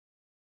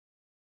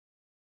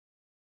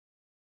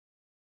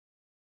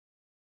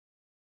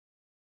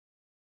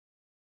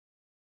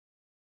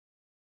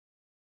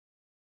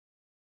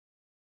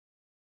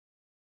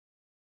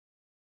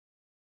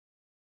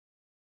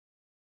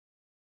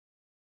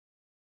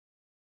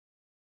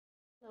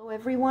Hello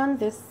everyone,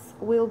 this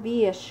will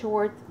be a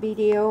short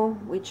video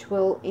which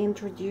will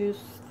introduce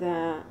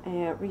the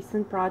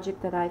recent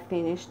project that I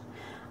finished.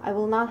 I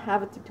will not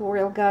have a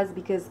tutorial, guys,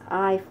 because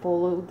I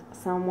followed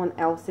someone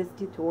else's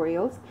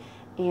tutorials,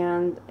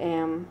 and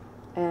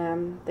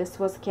this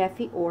was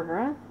Kathy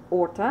Orta.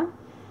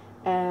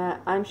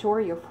 I'm sure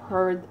you've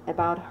heard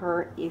about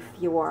her if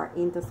you are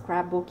into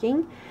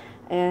scrapbooking.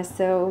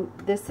 So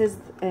this is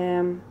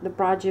the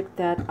project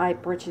that I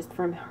purchased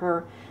from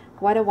her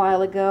quite a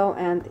while ago,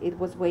 and it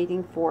was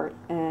waiting for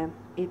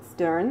its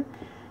turn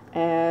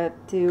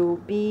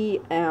to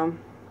be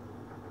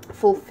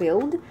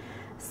fulfilled.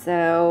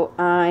 So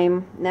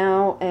I'm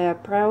now a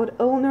proud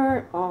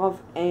owner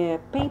of a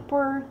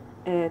paper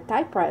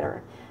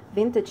typewriter,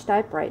 vintage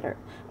typewriter,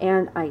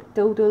 and I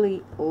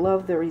totally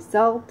love the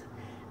result.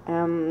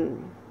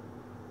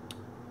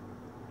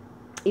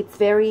 It's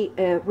very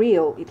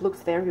real. It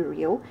looks very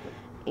real,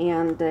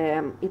 and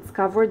it's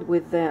covered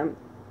with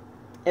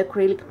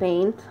acrylic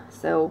paint,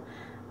 so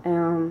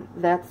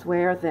that's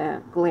where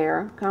the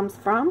glare comes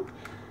from.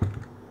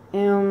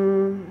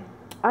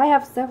 I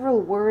have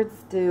several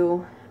words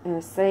to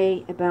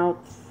say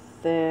about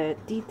the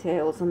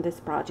details on this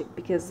project,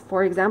 because,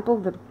 for example,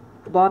 the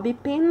bobby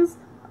pins,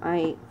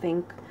 I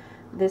think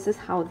this is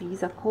how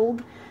these are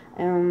called.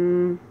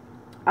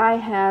 I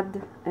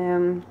had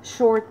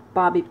short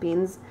bobby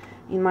pins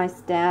in my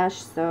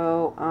stash,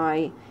 so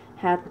I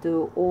had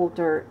to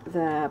alter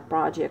the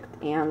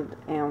project and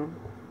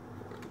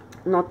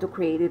not to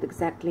create it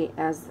exactly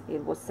as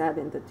it was said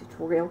in the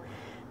tutorial,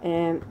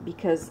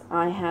 because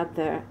I had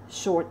the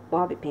short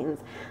bobby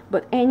pins.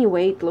 But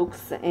anyway, it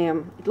looks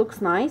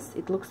nice.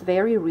 It looks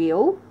very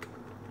real.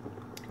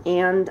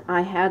 And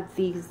I had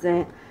these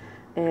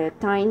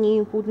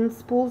tiny wooden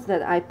spools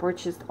that I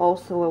purchased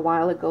also a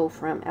while ago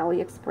from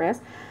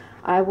AliExpress.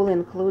 I will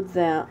include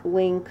the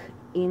link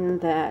in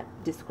the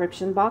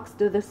description box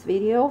to this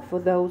video for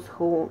those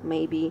who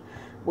maybe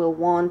will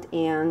want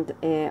and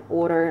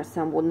order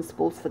some wooden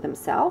spools for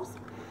themselves.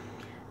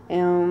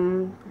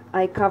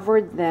 I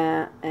covered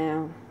the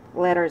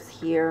letters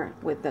here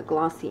with the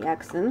glossy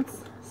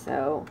accents,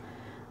 so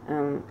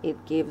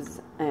it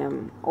gives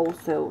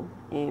also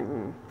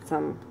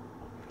some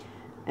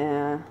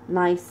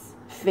nice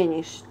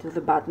finish to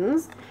the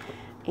buttons.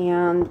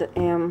 And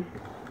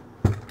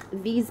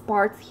these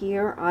parts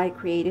here I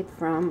created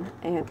from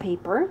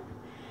paper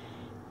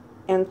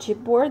and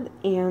chipboard,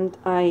 and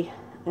I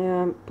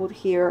put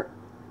here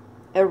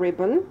a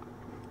ribbon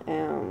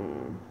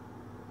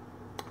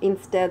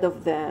instead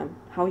of the,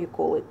 how you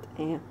call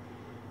it,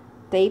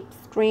 tape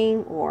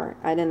string, or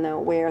I don't know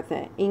where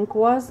the ink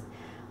was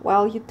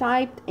while you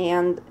typed.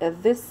 And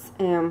this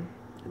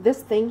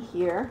thing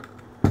here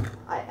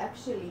I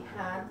actually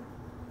had,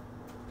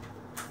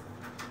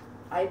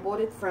 I bought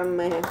it from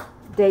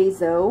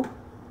Daiso,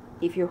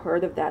 if you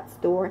heard of that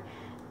store.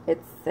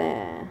 It's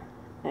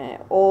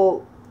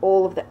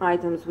all of the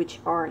items which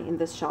are in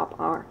this shop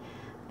are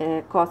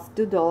cost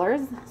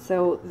 $2.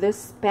 So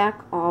this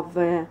pack of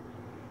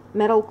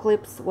metal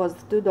clips was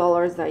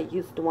 $2. I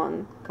used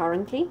one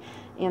currently,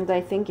 and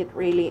I think it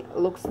really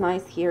looks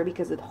nice here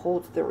because it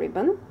holds the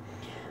ribbon.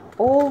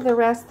 All the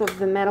rest of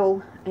the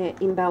metal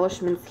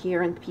embellishments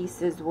here and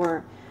pieces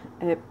were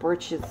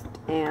purchased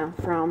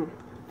from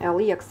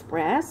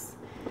AliExpress,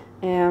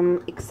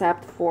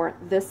 except for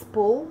this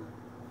spool.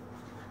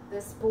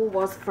 This spool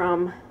was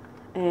from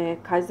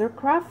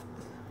Kaisercraft.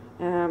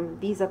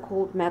 These are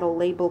called metal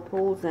label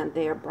pulls, and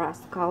they are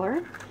brass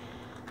color.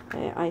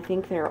 I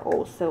think they're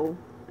also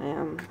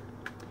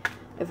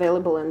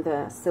available in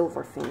the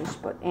silver finish,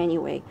 but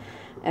anyway,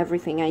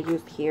 everything I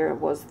used here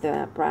was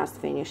the brass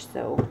finish,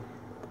 so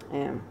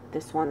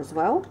this one as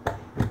well.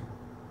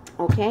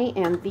 Okay,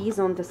 and these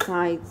on the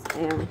sides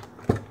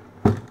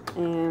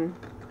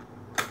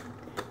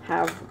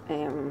have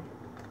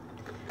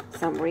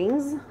some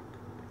rings,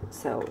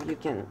 so you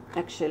can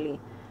actually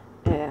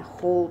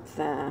hold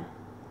the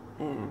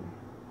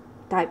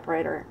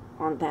typewriter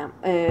on them,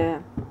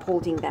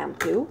 holding them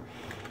too.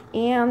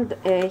 And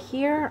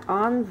here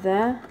on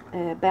the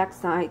back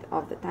side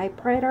of the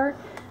typewriter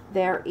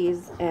there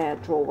is a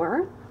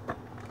drawer.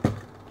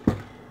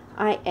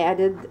 I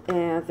added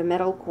the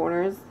metal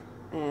corners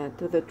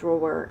to the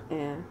drawer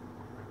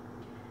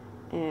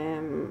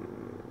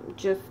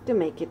just to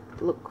make it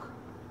look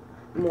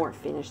more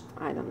finished,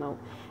 I don't know.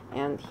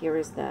 And here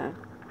is the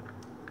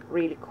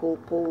really cool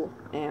pull.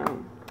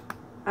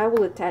 I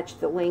will attach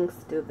the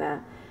links to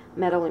the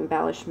metal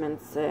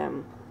embellishments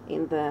in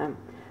the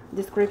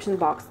description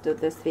box to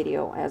this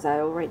video, as I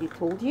already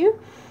told you.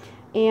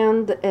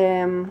 And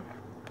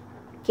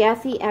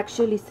Kathy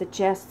actually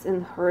suggests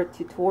in her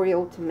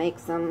tutorial to make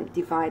some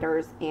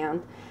dividers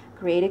and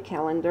create a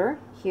calendar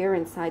here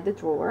inside the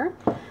drawer.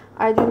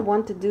 I didn't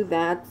want to do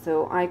that,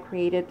 so I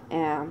created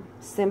a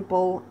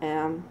simple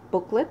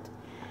booklet.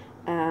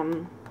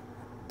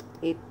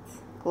 It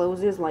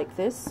closes like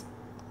this,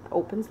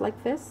 opens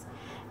like this,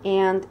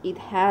 and it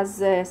has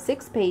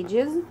 6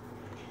 pages.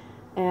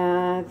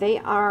 They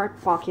are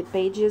pocket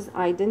pages.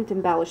 I didn't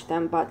embellish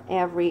them, but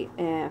every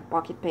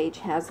pocket page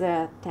has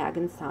a tag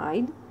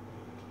inside.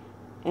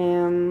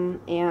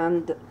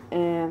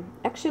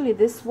 Actually,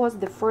 this was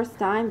the first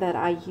time that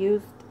I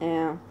used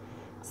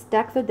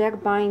Stack the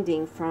Deck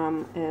binding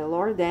from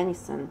Laura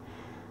Dennison.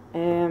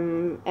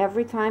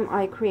 Every time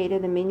I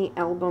created a mini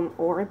album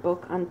or a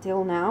book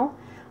until now,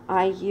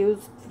 I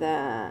used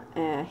the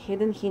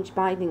hidden hinge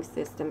binding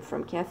system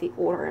from Kathy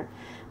Orr,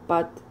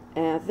 but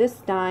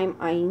this time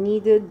I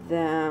needed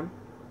the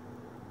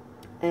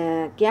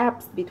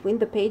gaps between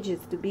the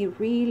pages to be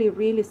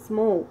really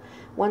small,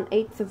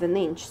 1/8 of an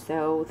inch.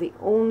 So the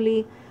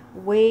only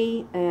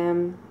way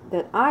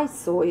that I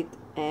saw it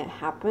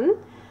happen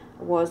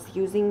was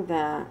using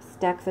the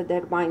Stack the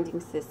Deck binding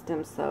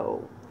system.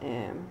 So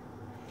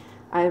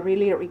I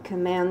really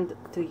recommend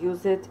to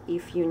use it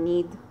if you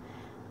need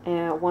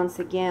once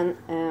again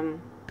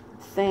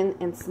thin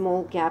and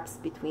small gaps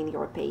between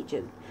your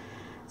pages.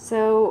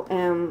 So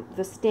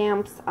the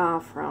stamps are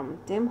from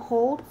Tim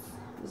Holtz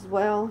as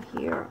well,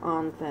 here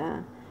on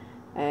the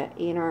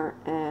inner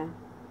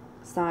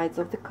sides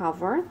of the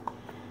cover,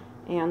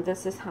 and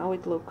this is how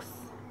it looks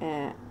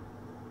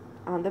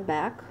on the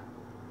back.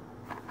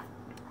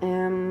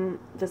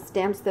 The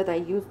stamps that I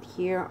used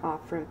here are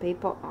from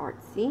Paper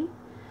Artsy.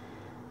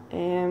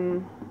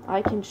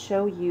 I can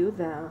show you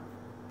the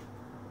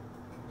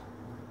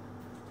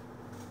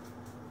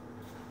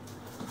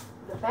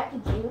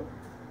packaging.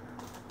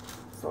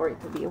 Sorry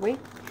to be away.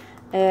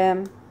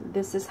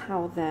 This is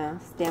how the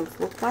stamps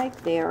look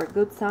like. They are a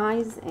good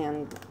size,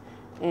 and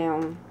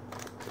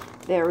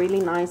they're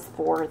really nice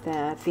for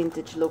the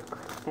vintage look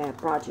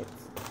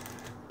projects.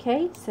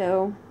 Okay,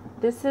 so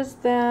this is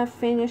the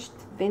finished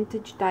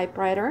vintage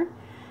typewriter.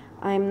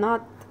 I'm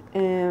not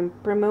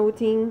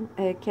promoting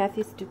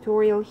Kathy's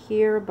tutorial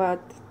here,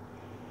 but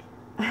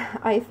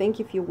I think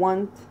if you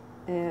want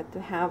to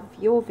have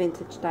your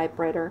vintage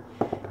typewriter,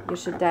 you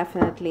should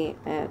definitely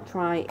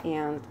try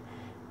and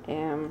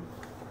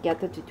get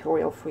the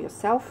tutorial for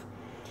yourself.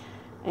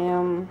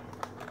 And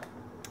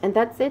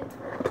that's it.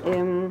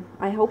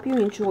 I hope you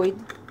enjoyed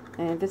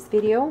this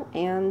video,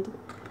 and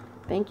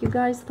thank you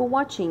guys for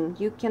watching.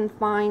 You can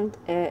find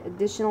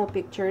additional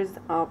pictures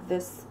of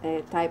this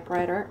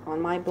typewriter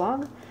on my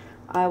blog.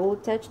 I will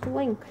attach the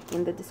link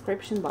in the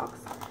description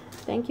box.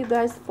 Thank you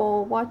guys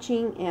for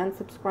watching and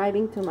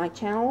subscribing to my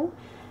channel.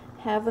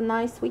 Have a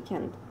nice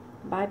weekend.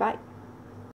 Bye bye.